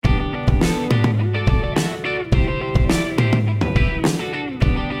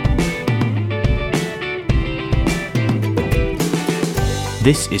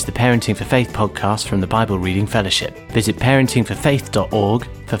This is the Parenting for Faith podcast from the Bible Reading Fellowship. Visit parentingforfaith.org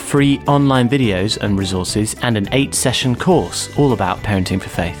for free online videos and resources and an 8-session course all about parenting for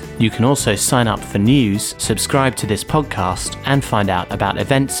faith. You can also sign up for news, subscribe to this podcast, and find out about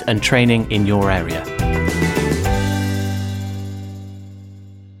events and training in your area.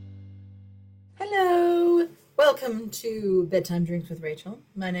 Hello! Welcome to Bedtime Drinks with Rachel.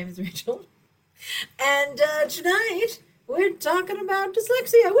 My name is Rachel. And tonight, we're talking about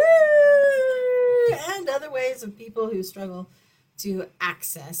dyslexia, woo! And other ways of people who struggle to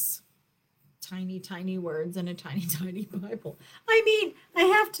access tiny, tiny words in a tiny, tiny Bible. I mean, I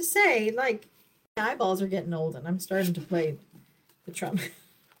have to say, like, my eyeballs are getting old and I'm starting to play the trumpet.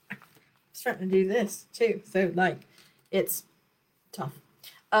 I'm starting to do this too. So, like, it's tough.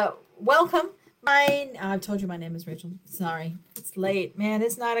 Welcome. I've told you my name is Rachel. Sorry, it's late. Man,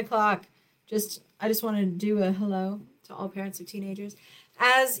 it's 9 o'clock. I just want to do a hello to all parents of teenagers.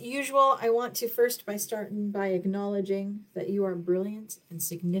 As usual, I want to first starting by acknowledging that you are brilliant and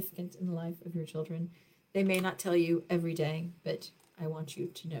significant in the life of your children. They may not tell you every day, but I want you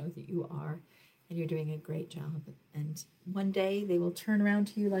to know that you are, and you're doing a great job. And one day they will turn around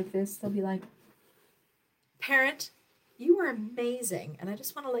to you like this. They'll be like, "Parent, you were amazing. And I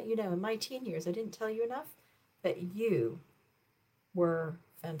just want to let you know, in my teen years, I didn't tell you enough, but you were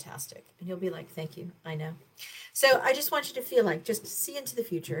fantastic." And you'll be like, "Thank you. I know." So I just want you to feel like, just see into the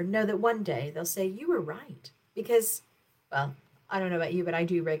future and know that one day they'll say, "You were right." Because, well, I don't know about you, but I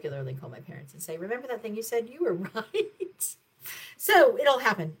do regularly call my parents and say, "Remember that thing you said? You were right." So it'll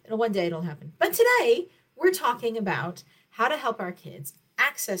happen. One day it'll happen. But today we're talking about how to help our kids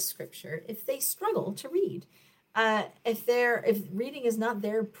access scripture if they struggle to read. If reading is not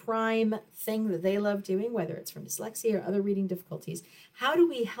their prime thing that they love doing, whether it's from dyslexia or other reading difficulties, how do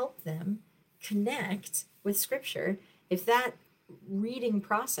we help them connect with scripture if that reading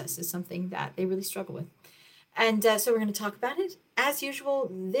process is something that they really struggle with? And so we're going to talk about it. As usual,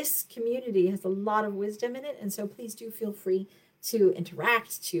 this community has a lot of wisdom in it, and so please do feel free to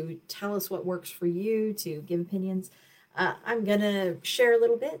interact, to tell us what works for you, to give opinions. I'm going to share a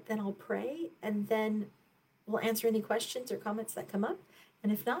little bit, then I'll pray, and then we'll answer any questions or comments that come up.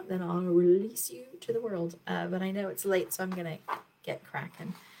 And if not, then I'll release you to the world. But I know it's late, so I'm going to get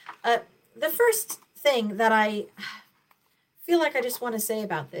cracking. The first thing that I feel like I just want to say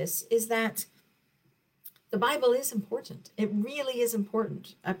about this is that the Bible is important. It really is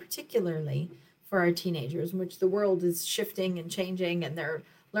important, particularly for our teenagers, in which the world is shifting and changing, and they're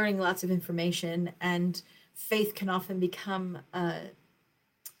learning lots of information, and faith can often become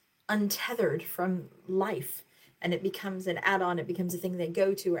untethered from life, and it becomes an add-on. It becomes a thing they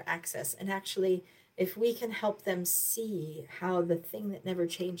go to or access. And actually, if we can help them see how the thing that never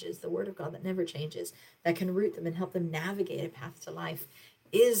changes, the word of God that never changes, that can root them and help them navigate a path to life,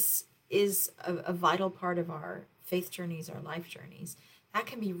 is a vital part of our faith journeys, our life journeys, that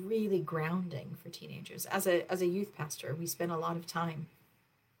can be really grounding for teenagers. As a youth pastor, we spend a lot of time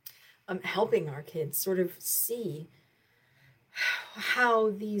helping our kids sort of see how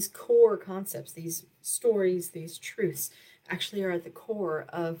these core concepts, these stories, these truths actually are at the core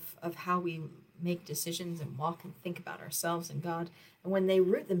of how we make decisions and walk and think about ourselves and God. And when they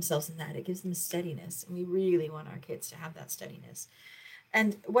root themselves in that, it gives them steadiness. And we really want our kids to have that steadiness.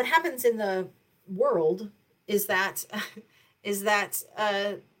 And what happens in the world is that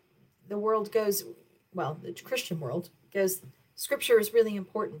the world goes, well, the Christian world goes, scripture is really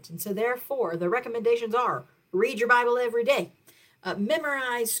important. And so therefore, the recommendations are read your Bible every day.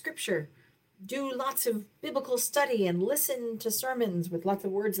 Memorize scripture, do lots of biblical study, and listen to sermons with lots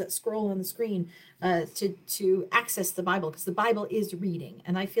of words that scroll on the screen to access the Bible, because the Bible is reading.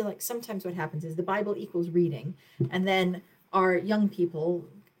 And I feel like sometimes what happens is the Bible equals reading, and then our young people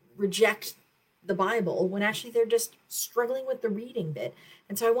reject the Bible when actually they're just struggling with the reading bit.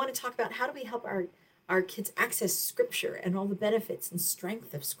 And so I want to talk about how do we help our kids access scripture and all the benefits and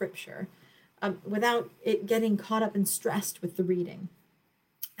strength of scripture without it getting caught up and stressed with the reading.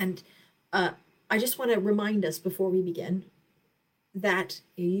 And I just want to remind us before we begin that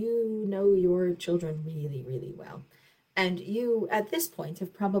you know your children really, really well. And you, at this point,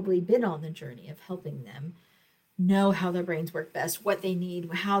 have probably been on the journey of helping them know how their brains work best, what they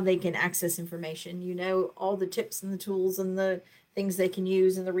need, how they can access information. You know all the tips and the tools and the things they can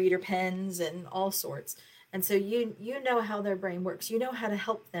use, and the reader pens and all sorts. And so you know how their brain works. You know how to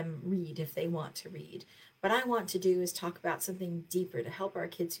help them read if they want to read. What I want to do is talk about something deeper to help our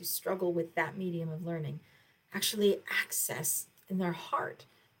kids who struggle with that medium of learning actually access in their heart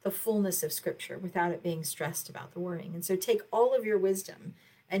the fullness of scripture without it being stressed about the worrying. And so take all of your wisdom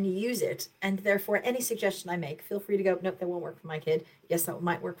and use it. And therefore, any suggestion I make, feel free to go, nope, that won't work for my kid. Yes, that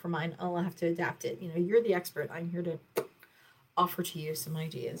might work for mine. I'll have to adapt it. You're the expert. I'm here to offer to you some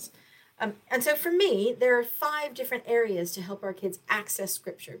ideas. And so for me, there are 5 different areas to help our kids access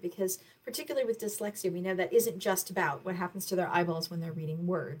scripture, because particularly with dyslexia, we know that isn't just about what happens to their eyeballs when they're reading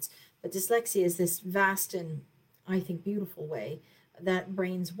words, but dyslexia is this vast and, I think, beautiful way that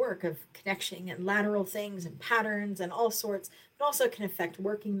brains work, of connection and lateral things and patterns and all sorts, but also can affect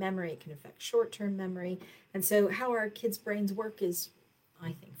working memory, it can affect short-term memory. And so how our kids' brains work is,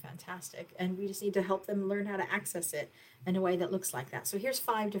 I think, fantastic. And we just need to help them learn how to access it in a way that looks like that. So here's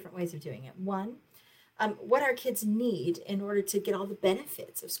 5 different ways of doing it. 1, what our kids need in order to get all the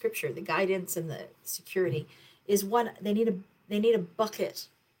benefits of scripture, the guidance and the security, is 1, they need a bucket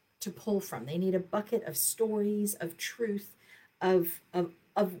to pull from. They need a bucket of stories, of truth, of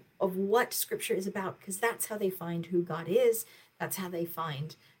what scripture is about, because that's how they find who God is. That's how they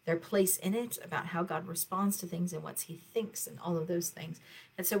find their place in it, about how God responds to things and what he thinks and all of those things.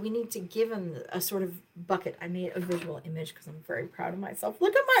 And so we need to give them a sort of bucket. I made a visual image because I'm very proud of myself.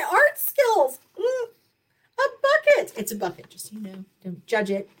 Look at my art skills. A bucket. It's a bucket, just so you know. Don't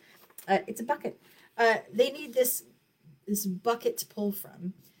judge it. It's a bucket. They need this bucket to pull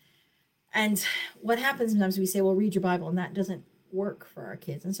from. And what happens sometimes, we say, well, read your Bible, and that doesn't work for our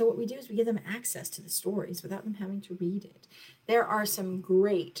kids. And so what we do is we give them access to the stories without them having to read it. There are some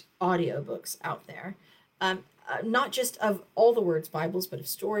great audiobooks out there, not just of all the words Bibles, but of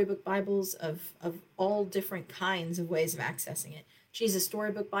storybook Bibles, of all different kinds of ways of accessing it. Jesus'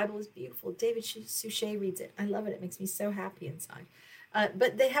 Storybook Bible is beautiful. David Suchet reads it. I love it. It makes me so happy inside.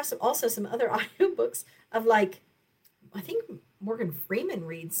 But they have also some other audiobooks of, like, I think Morgan Freeman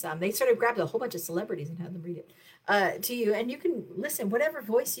reads some. They sort of grabbed a whole bunch of celebrities and had them read it to you. And you can listen, whatever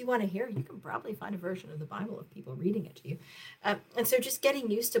voice you want to hear, you can probably find a version of the Bible of people reading it to you. And so just getting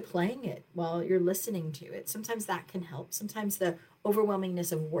used to playing it while you're listening to it, sometimes that can help. Sometimes the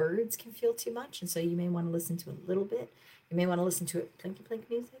overwhelmingness of words can feel too much. And so you may want to listen to it a little bit. You may want to listen to it plinky plink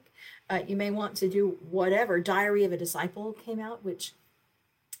music. You may want to do whatever. Diary of a Disciple came out, which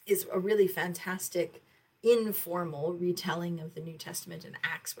is a really fantastic informal retelling of the New Testament and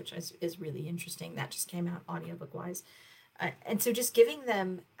Acts, which is really interesting. That just came out audiobook wise. And so just giving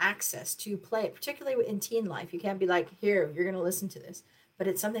them access to play it, particularly in teen life. You can't be like, here, you're going to listen to this. But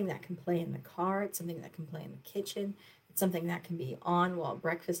it's something that can play in the car. It's something that can play in the kitchen. It's something that can be on while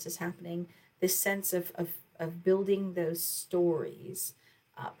breakfast is happening. This sense of building those stories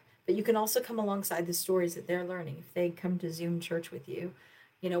up. But you can also come alongside the stories that they're learning. If they come to Zoom church with you,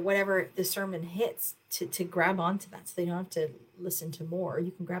 whatever the sermon hits, to grab onto that, so they don't have to listen to more. You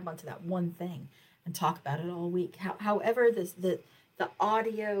can grab onto that one thing and talk about it all week. However, the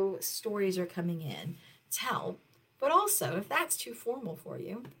audio stories are coming in, tell. But also, if that's too formal for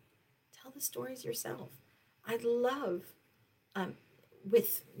you, tell the stories yourself. I'd love,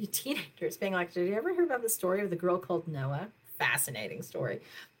 with teenagers being like, did you ever hear about the story of the girl called Noah? Fascinating story.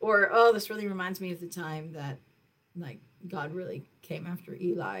 Or, oh, this really reminds me of the time that, like, God really came after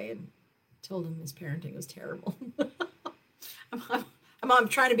Eli and told him his parenting was terrible. I'm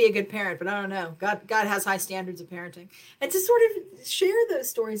trying to be a good parent, but I don't know. God has high standards of parenting. And to sort of share those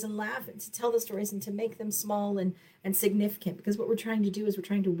stories and laugh, and to tell the stories and to make them small and significant, because what we're trying to do is we're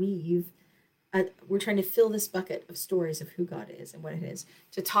trying to weave, we're trying to fill this bucket of stories of who God is and what it is,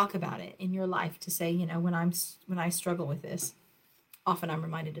 to talk about it in your life, to say, when I struggle with this, often I'm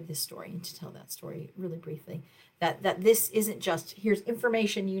reminded of this story, and to tell that story really briefly, that this isn't just, here's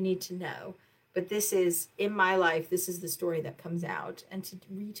information you need to know, but this is, in my life, this is the story that comes out, and to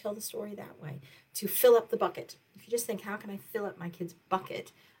retell the story that way, to fill up the bucket. If you just think, how can I fill up my kids'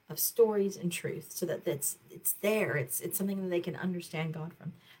 bucket of stories and truth so that it's there, it's something that they can understand God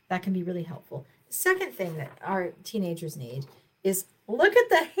from, that can be really helpful. The second thing that our teenagers need is, look at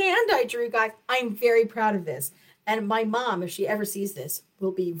the hand I drew, guys. I'm very proud of this. And my mom, if she ever sees this,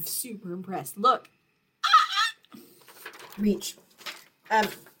 will be super impressed. Look. Reach.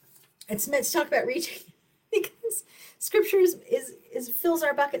 It's meant to talk about reaching, because scripture is fills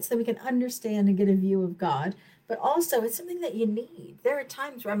our bucket so that we can understand and get a view of God. But also, it's something that you need. There are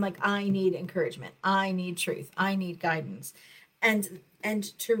times where I'm like, I need encouragement. I need truth. I need guidance. And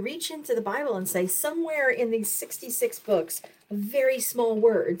to reach into the Bible and say, somewhere in these 66 books of very small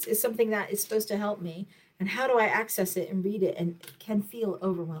words is something that is supposed to help me. And how do I access it and read it? And it can feel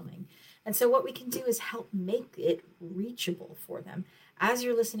overwhelming. And so what we can do is help make it reachable for them. As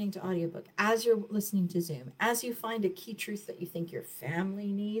you're listening to audiobook, as you're listening to Zoom, as you find a key truth that you think your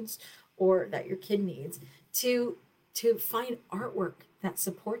family needs or that your kid needs, to find artwork that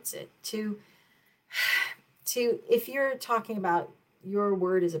supports it, to if you're talking about Your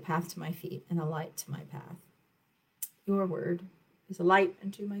word is a path to my feet and a light to my path. Your word is a light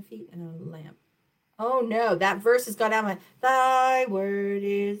unto my feet and a lamp. Oh no, that verse has gone out. Thy word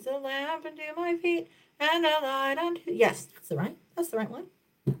is a lamp unto my feet and a light unto. Yes, that's the right one.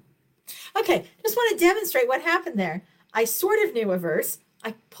 Okay, just want to demonstrate what happened there. I sort of knew a verse.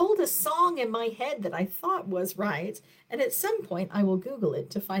 I pulled a song in my head that I thought was right, and at some point I will Google it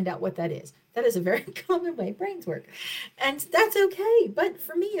to find out what that is. That is a very common way brains work, and that's okay. But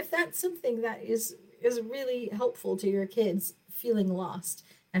for me, if that's something that is really helpful to your kids feeling lost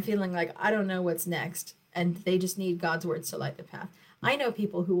and feeling like I don't know what's next, and they just need God's words to light the path. I know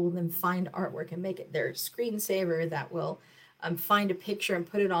people who will then find artwork and make it their screensaver that will find a picture and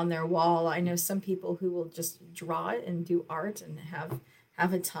put it on their wall. I know some people who will just draw it and do art and have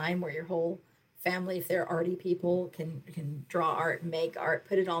a time where your whole family, if they're arty people, can draw art, make art,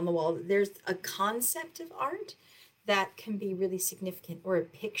 put it on the wall. There's a concept of art that can be really significant, or a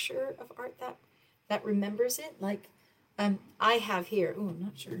picture of art that remembers it. Like I have here. Oh, I'm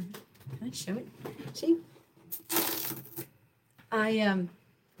not sure. Can I show it? See,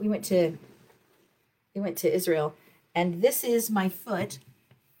 we went to Israel, and this is my foot.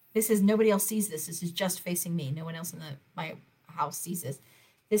 This is, nobody else sees this. This is just facing me. No one else in my house sees this.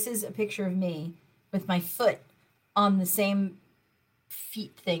 This is a picture of me with my foot on the same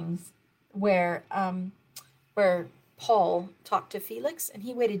feet things where Paul talked to Felix, and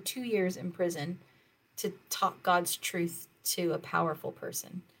he waited 2 years in prison to talk God's truth to a powerful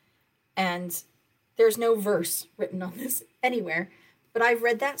person. And there's no verse written on this anywhere, but I've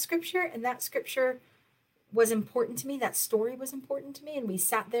read that scripture, and that scripture was important to me. That story was important to me. And we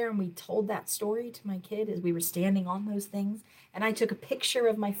sat there and we told that story to my kid as we were standing on those things. And I took a picture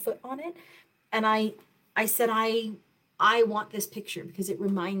of my foot on it. And I said, I want this picture because it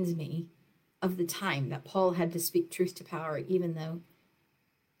reminds me of the time that Paul had to speak truth to power, even though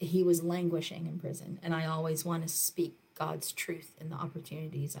he was languishing in prison. And I always want to speak God's truth in the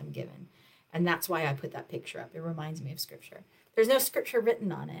opportunities I'm given. And that's why I put that picture up. It reminds me of scripture. There's no scripture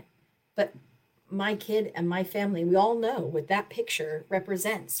written on it, but my kid and my family, we all know what that picture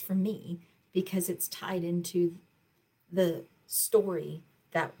represents for me because it's tied into the story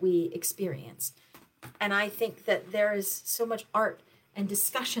that we experienced. And I think that there is so much art and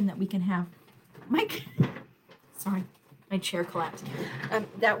discussion that we can have. Sorry, my chair collapsed.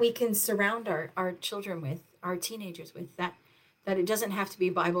 That we can surround our children with, our teenagers with, that it doesn't have to be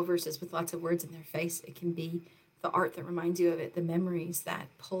Bible verses with lots of words in their face. It can be the art that reminds you of it, the memories that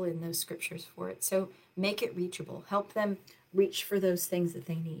pull in those scriptures for it. So make it reachable. Help them reach for those things that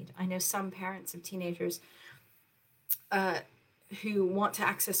they need. I know some parents of teenagers who want to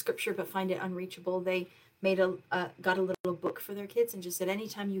access scripture but find it unreachable. They got a little book for their kids and just said,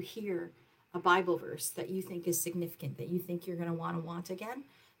 anytime you hear a Bible verse that you think is significant, that you think you're going to want again,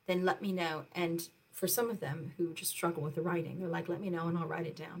 then let me know. And for some of them who just struggle with the writing, they're like, let me know and I'll write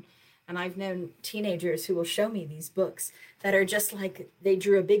it down. And I've known teenagers who will show me these books that are just like they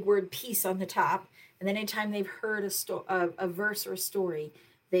drew a big word peace on the top. And then anytime they've heard a verse or a story,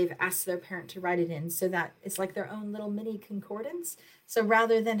 they've asked their parent to write it in so that it's like their own little mini concordance. So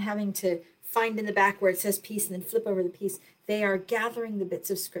rather than having to find in the back where it says peace and then flip over the piece, they are gathering the bits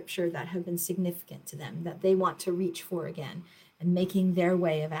of scripture that have been significant to them, that they want to reach for again, and making their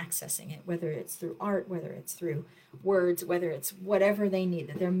way of accessing it, whether it's through art, whether it's through words, whether it's whatever they need,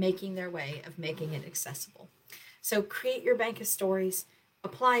 that they're making their way of making it accessible. So create your bank of stories,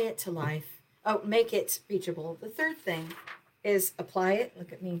 apply it to life, make it reachable. The third thing is apply it,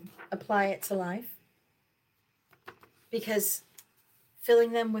 look at me, apply it to life. Because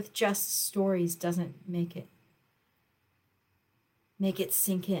filling them with just stories doesn't make it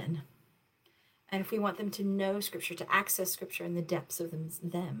sink in. And if we want them to know scripture, to access scripture in the depths of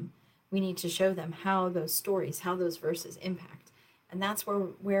them, we need to show them how those stories, how those verses impact. And that's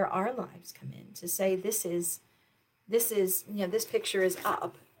where our lives come in, to say this is, this picture is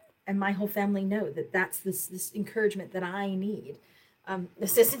up, and my whole family know that that's this encouragement that I need.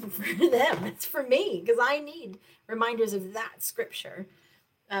 This isn't for them, it's for me, because I need reminders of that scripture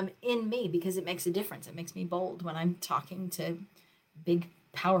in me, because it makes a difference. It makes me bold when I'm talking to big,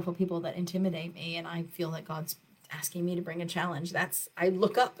 powerful people that intimidate me, and I feel that God's asking me to bring a challenge. I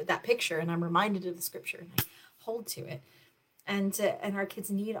look up at that picture and I'm reminded of the scripture and I hold to it. And our kids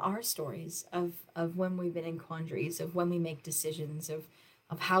need our stories of when we've been in quandaries, of when we make decisions, of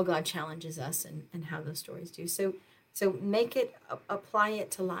how God challenges us, and how those stories do. So make it, apply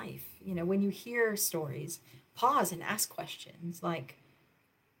it to life. When you hear stories, pause and ask questions like,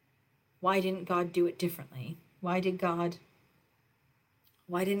 why didn't God do it differently? Why did God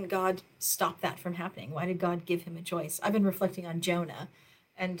Why didn't God stop that from happening? Why did God give him a choice? I've been reflecting on Jonah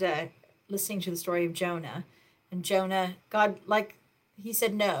and listening to the story of Jonah. And Jonah, God, like, he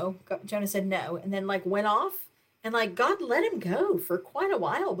said no. Jonah said no, and then, like, went off. And, like, God let him go for quite a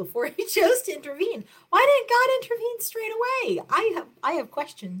while before he chose to intervene. Why didn't God intervene straight away? I have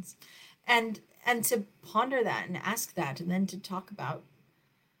questions. And to ponder that and ask that, and then to talk about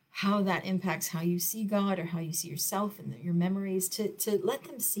how that impacts how you see God or how you see yourself and your memories, to let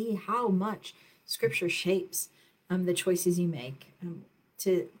them see how much Scripture shapes the choices you make.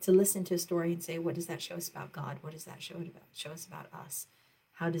 To listen to a story and say, what does that show us about God? What does that show us about us?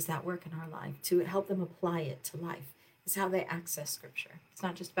 How does that work in our life? To help them apply it to life is how they access Scripture. It's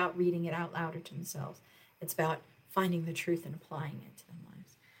not just about reading it out loud or to themselves. It's about finding the truth and applying it to their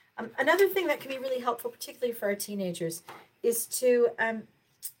lives. Another thing that can be really helpful, particularly for our teenagers, is to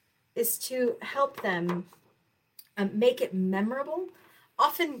help them make it memorable.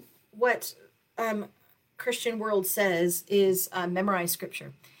 Often, what Christian world says is memorize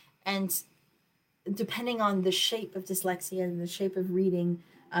Scripture, and depending on the shape of dyslexia and the shape of reading,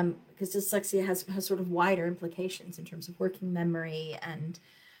 because dyslexia has sort of wider implications in terms of working memory and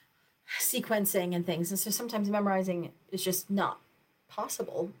sequencing and things. And so sometimes memorizing is just not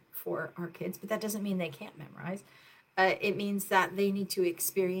possible for our kids, but that doesn't mean they can't memorize. It means that they need to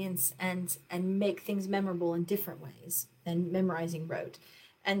experience and make things memorable in different ways than memorizing rote.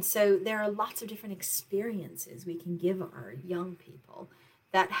 And so there are lots of different experiences we can give our young people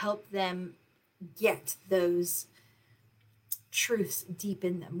that help them get those truths deep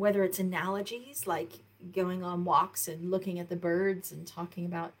in them, whether it's analogies like going on walks and looking at the birds and talking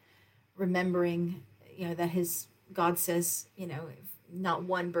about remembering, that God says, not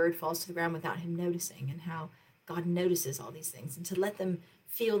one bird falls to the ground without him noticing, and how God notices all these things, and to let them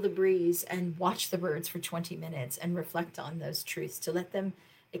feel the breeze and watch the birds for 20 minutes and reflect on those truths, to let them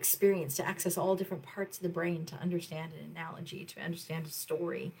experience, to access all different parts of the brain to understand an analogy, to understand a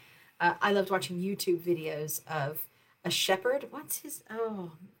story. I loved watching YouTube videos of a shepherd. What's his?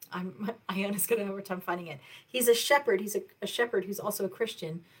 Oh, Iona's gonna have a hard time finding it. He's a shepherd. He's a shepherd who's also a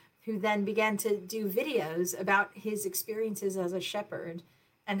Christian, who then began to do videos about his experiences as a shepherd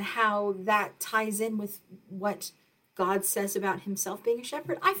and how that ties in with what God says about himself being a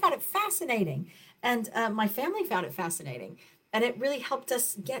shepherd. I found it fascinating, and my family found it fascinating. And it really helped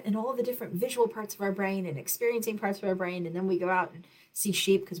us get in all the different visual parts of our brain and experiencing parts of our brain. And then we go out and see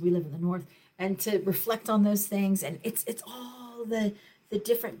sheep because we live in the north, and to reflect on those things. And it's all the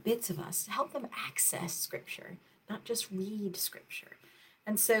different bits of us to help them access Scripture, not just read Scripture.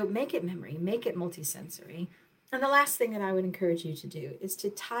 And so make it memory, make it multisensory. And the last thing that I would encourage you to do is to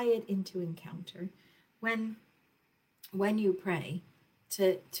tie it into encounter. When you pray,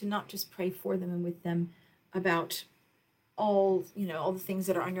 to not just pray for them and with them about all the things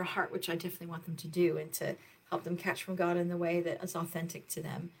that are on your heart, which I definitely want them to do, and to help them catch from God in the way that is authentic to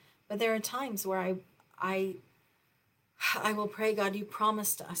them. But there are times where I will pray, God, you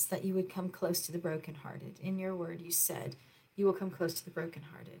promised us that you would come close to the brokenhearted. In your word, you said you will come close to the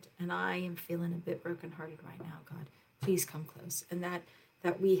brokenhearted. And I am feeling a bit brokenhearted right now, God. Please come close. And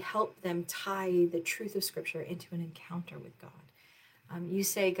that we help them tie the truth of Scripture into an encounter with God. You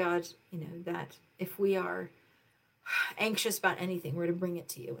say, God, that if we are anxious about anything, we're to bring it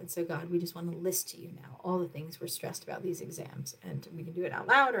to you. And so, God, we just want to list to you now all the things we're stressed about these exams. And we can do it out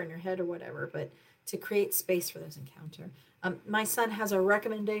loud or in your head or whatever, but to create space for those encounters. My son has a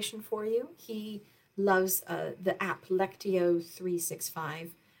recommendation for you. He loves the app Lectio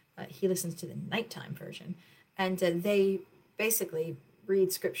 365. He listens to the nighttime version. And they basically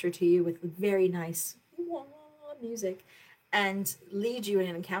read Scripture to you with very nice music and lead you in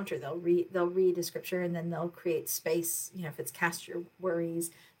an encounter. They'll read a Scripture, and then they'll create space. If it's cast your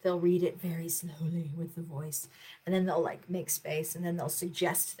worries, they'll read it very slowly with the voice, and then they'll make space, and then they'll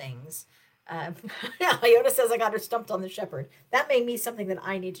suggest things. Iona says I got her stumped on the shepherd. That made me something that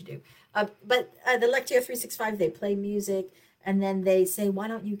I need to do. But the Lectio 365, they play music, and then they say, why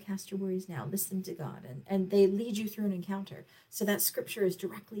don't you cast your worries now? Listen to God. And they lead you through an encounter. So that Scripture is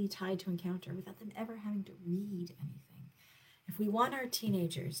directly tied to encounter without them ever having to read anything. If we want our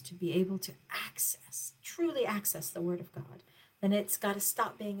teenagers to be able to truly access the Word of God, then it's got to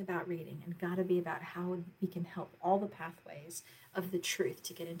stop being about reading and got to be about how we can help all the pathways of the truth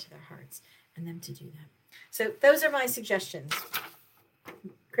to get into their hearts and them to do that. So those are my suggestions.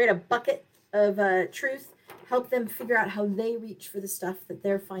 Create a bucket of truth, help them figure out how they reach for the stuff that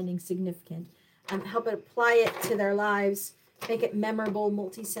they're finding significant, help it apply it to their lives, make it memorable,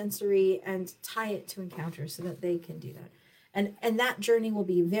 multisensory, and tie it to encounters so that they can do that. And that journey will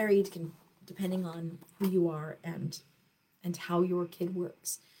be varied depending on who you are and and how your kid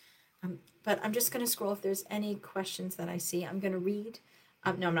works. But I'm just going to scroll if there's any questions that I see. I'm going to read.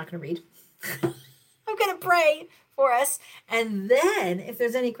 No, I'm not going to read. I'm going to pray for us. And then if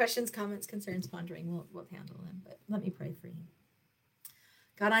there's any questions, comments, concerns, pondering, we'll handle them. But let me pray for you.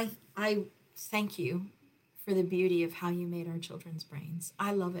 God, I thank you for the beauty of how you made our children's brains.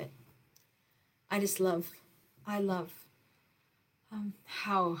 I love it. I love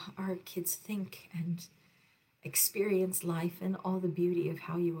how our kids think and experience life and all the beauty of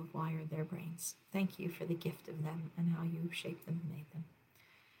how you have wired their brains. Thank you for the gift of them and how you shaped them and made them.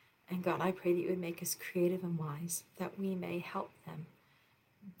 And God, I pray that you would make us creative and wise, that we may help them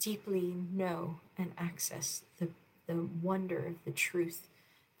deeply know and access the wonder of the truth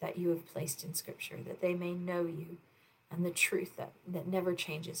that you have placed in Scripture, that they may know you and the truth that never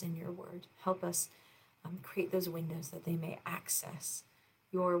changes in your word. Help us create those windows that they may access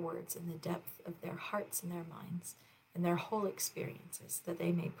your words in the depth of their hearts and their minds and their whole experiences, that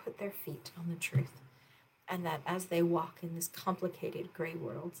they may put their feet on the truth, and that as they walk in this complicated gray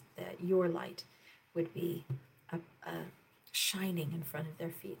world, that your light would be a shining in front of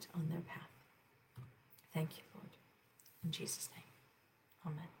their feet on their path. Thank you, Lord. In Jesus'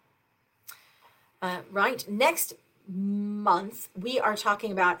 name, amen. Right, next month, we are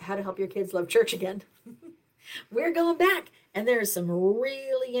talking about how to help your kids love church again. We're going back, and there are some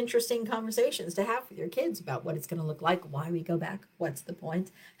really interesting conversations to have with your kids about what it's going to look like, why we go back, what's the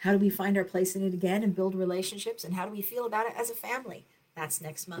point, how do we find our place in it again and build relationships, and how do we feel about it as a family. That's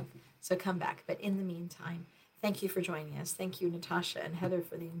next month, so come back. But in the meantime, thank you for joining us. Thank you, Natasha and Heather,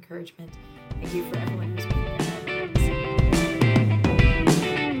 for the encouragement. Thank you for everyone who's been here.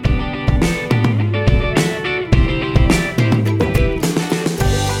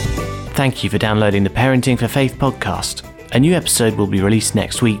 Thank you for downloading the Parenting for Faith podcast. A new episode will be released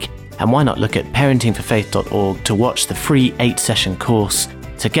next week, and why not look at parentingforfaith.org to watch the free 8-session course,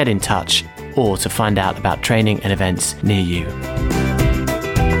 to get in touch, or to find out about training and events near you.